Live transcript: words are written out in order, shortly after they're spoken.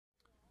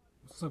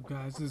What's up,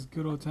 guys? This is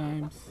Good Old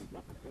Times.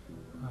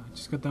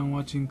 Just got done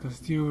watching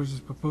Castillo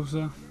versus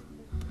Popoca.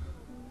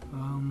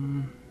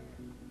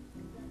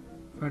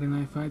 Friday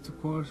night fights,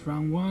 of course.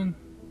 Round one.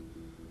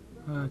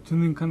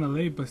 Tuned in kind of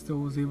late, but still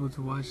was able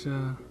to watch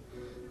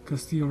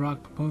Castillo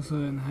rock Popoca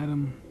and had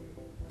him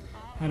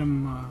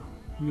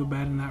real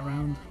bad in that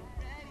round.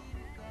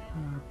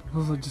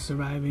 Popoca just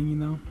surviving, you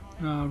know.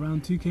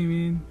 Round two came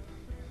in.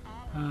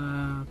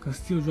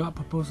 Castillo dropped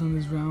Popoca in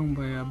this round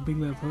by a big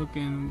left hook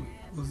and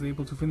was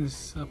able to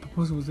finish.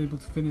 Popoca was able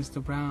to finish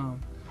the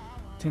round.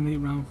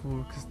 10-8 round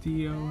for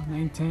Castillo,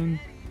 9-10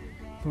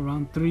 for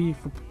round three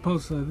for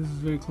Popoca. This is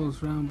a very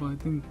close round, but I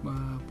think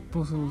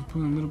Popoca was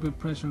putting a little bit of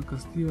pressure on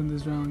Castillo in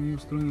this round. He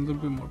was throwing a little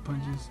bit more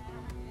punches,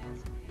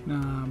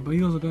 but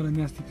he also got a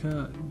nasty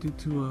cut due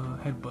to a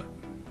headbutt.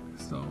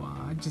 So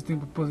I just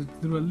think Popoca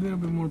threw a little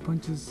bit more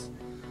punches.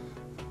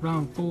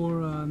 Round four,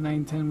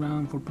 9-10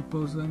 round for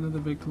Popoca, another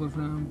very close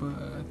round, but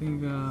I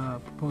think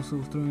Popoca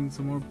was throwing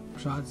some more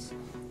shots,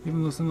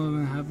 even though some of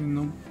them having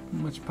no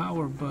much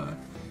power, but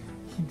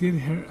he did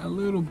hurt a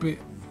little bit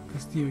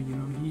Castillo, you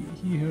know,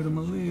 he hurt him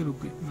a little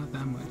bit, not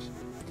that much.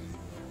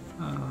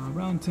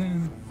 Round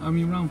 5,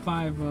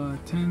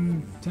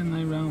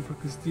 10-9 round for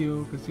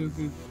Castillo. Castillo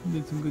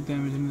did some good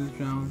damage in this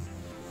round.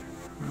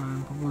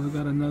 Popoca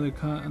got another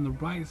cut on the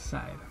right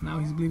side. Now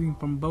he's bleeding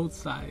from both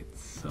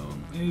sides, so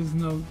it's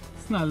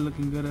not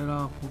looking good at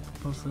all for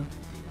Popoca.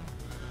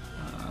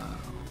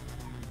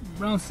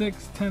 Round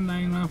 6,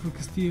 10-9 round for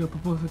Castillo.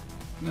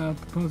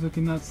 Popoca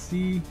cannot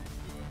see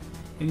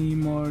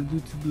anymore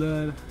due to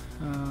blood.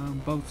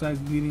 Both sides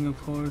bleeding,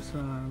 of course.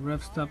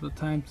 Ref stopped the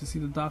time to see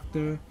the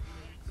doctor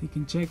so he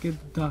can check it.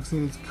 The doc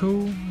said it's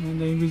cool,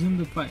 and they resumed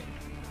the fight.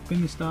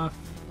 Finished off,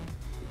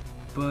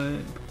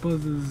 but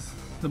Popoca's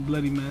a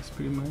bloody mess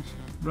pretty much.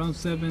 Round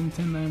 7,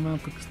 10-9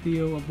 round for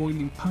Castillo,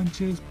 avoiding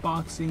punches,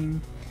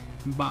 boxing.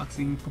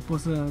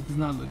 Popoca does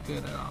not look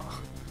good at all.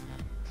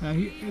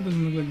 It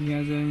doesn't look like he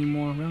has it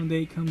anymore. Round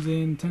 8 comes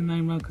in,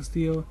 10-9 round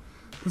Castillo.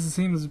 It's the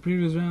same as the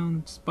previous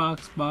round, just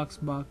box.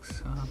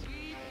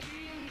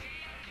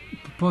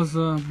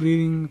 Popoca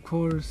bleeding, of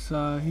course.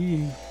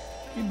 He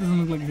doesn't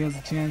look like he has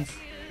a chance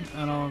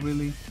at all,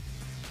 really.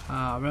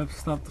 Ref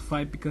stopped the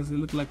fight because it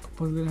looked like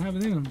Popoca didn't have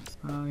it in him.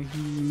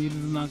 He needed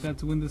a knockout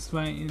to win this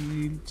fight,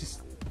 and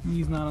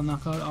he's not a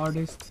knockout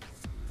artist.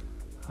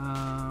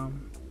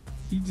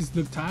 He just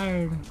looked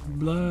tired,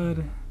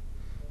 blood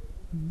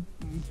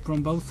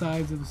from both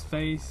sides of his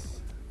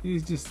face.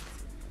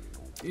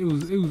 It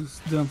was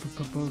done for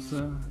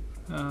Popoca.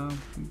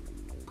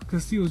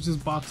 Castillo was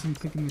just boxing,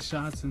 picking the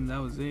shots, and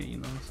that was it, you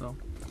know. So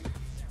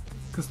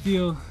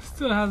Castillo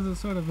still has a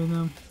sort of in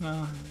him.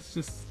 It's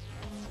just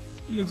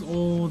he looks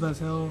old as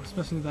hell,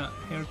 especially that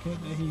haircut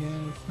that he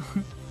has.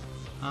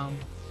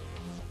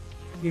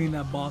 Getting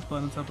that bald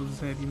spot on top of his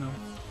head, you know.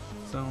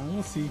 So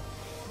we'll see.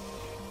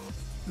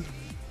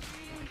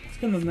 It's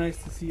kind of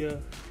nice to see a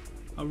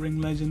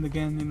ring legend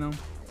again, you know.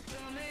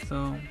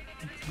 So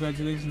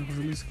congratulations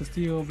for Luis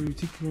Castillo over your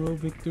TKO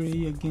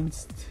victory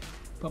against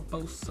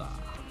Popoca.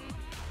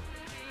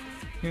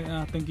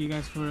 Yeah, thank you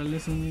guys for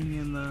listening,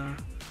 and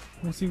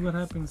we'll see what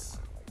happens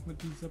with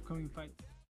these upcoming fights.